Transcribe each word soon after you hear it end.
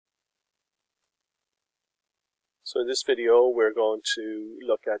So in this video we're going to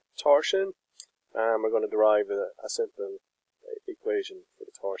look at torsion, and we're going to derive a simple equation for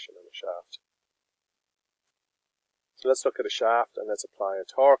the torsion on a shaft. So let's look at a shaft and let's apply a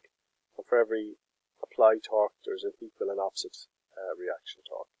torque, and for every applied torque there's an equal and opposite reaction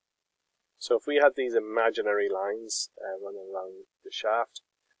torque. So if we had these imaginary lines running along the shaft,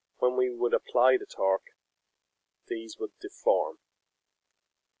 when we would apply the torque, these would deform.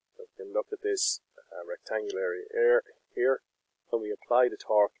 So we can look at this rectangular area here. When we apply the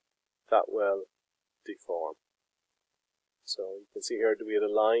torque, that will deform. So you can see here that we had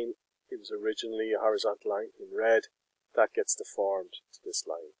a line. It was originally a horizontal line in red. That gets deformed to this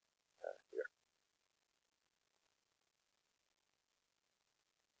line here.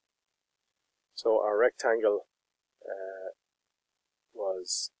 So our rectangle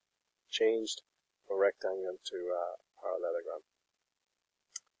was changed from rectangle to parallelogram.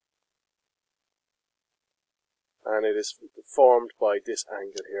 And it is formed by this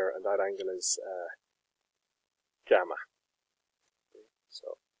angle here, and that angle is gamma.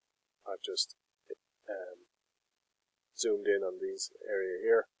 So I've just zoomed in on this area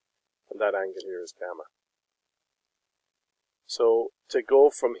here, and that angle here is gamma. So to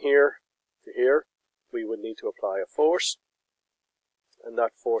go from here to here, we would need to apply a force, and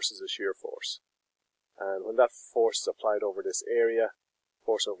that force is a shear force. And when that force is applied over this area,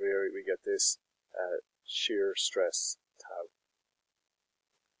 force over area, we get this shear stress tau.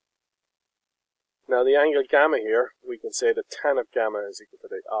 Now the angle gamma here, we can say that tan of gamma is equal to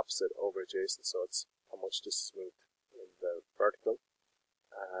the opposite over adjacent, so it's how much this is moved in the vertical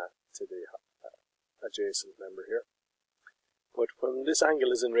to the adjacent member here. But when this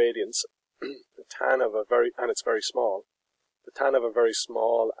angle is in radians, the tan of a very, and it's very small, the tan of a very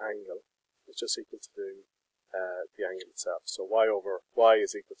small angle is just equal to the angle itself. So y over y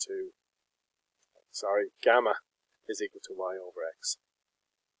is equal to, gamma is equal to y over x.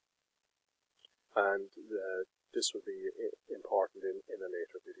 And this will be important in a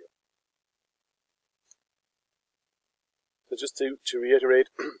later video. So just to reiterate,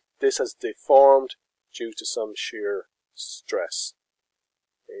 this has deformed due to some shear stress.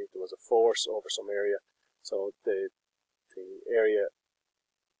 Okay, there was a force over some area, so the area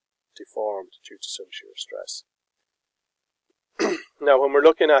deformed due to some shear stress. Now when we're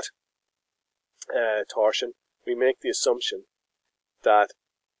looking at torsion, we make the assumption that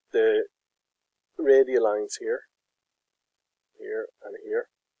the radial lines here, here and here,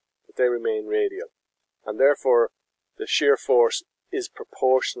 that they remain radial, and therefore the shear force is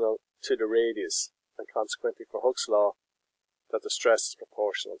proportional to the radius, and consequently for Hooke's law, that the stress is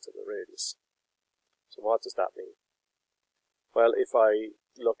proportional to the radius. So what does that mean? Well, if I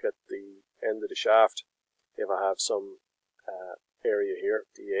look at the end of the shaft, if I have some area here,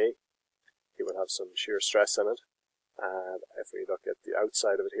 dA, it would have some shear stress in it, and if we look at the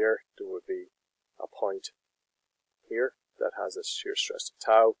outside of it here, there would be a point here that has a shear stress of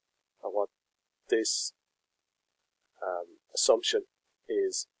tau, and what this assumption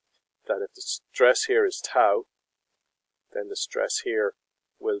is that if the stress here is tau, then the stress here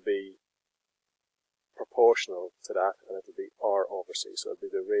will be proportional to that, and it will be R over C, so it will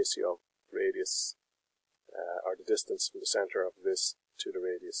be the ratio of radius, or the distance from the center of this to the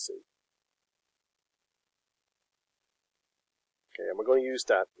radius C. Okay, and we're going to use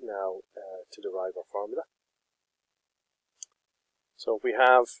that now to derive our formula. So if we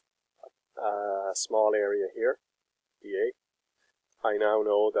have a small area here, dA, I now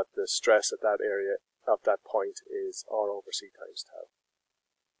know that the stress at that area, of that point, is R over C times tau.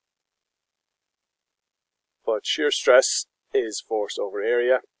 But shear stress is force over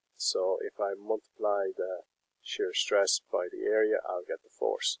area, so if I multiply the shear stress by the area, I'll get the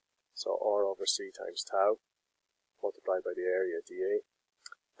force. So R over C times tau multiplied by the area dA,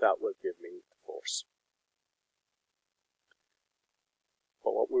 that will give me the force.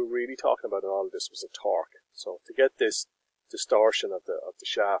 But what we're really talking about in all of this was a torque. So to get this distortion of the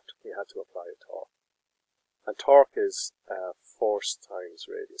shaft, we had to apply a torque. And torque is force times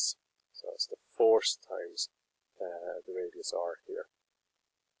radius. So it's the force times the radius R here.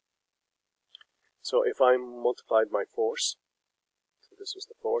 So if I multiplied my force, so this was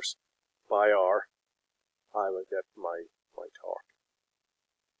the force, by R, I will get my torque.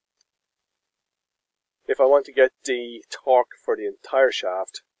 If I want to get the torque for the entire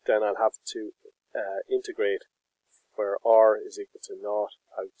shaft, then I'll have to integrate where R is equal to 0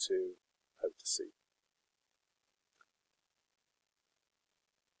 out to C.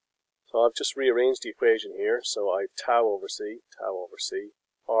 So I've just rearranged the equation here, so I have tau over C,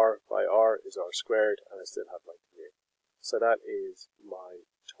 R by R is R squared, and I still have my TA. So that is my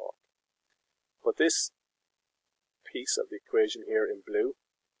torque. But this piece of the equation here in blue,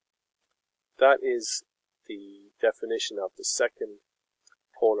 that is the definition of the second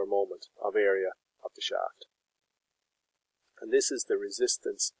polar moment of area of the shaft. And this is the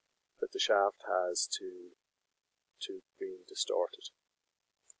resistance that the shaft has to being distorted.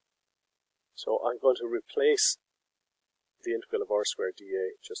 So I'm going to replace the integral of r squared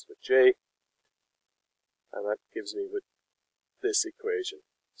dA just with j, and that gives me with this equation.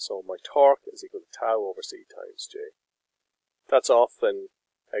 So my torque is equal to tau over c times j. That's often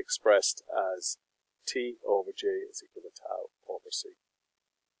expressed as T over j is equal to tau over c.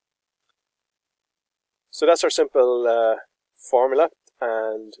 So that's our simple formula,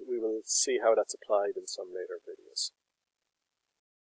 and we will see how that's applied in some later video.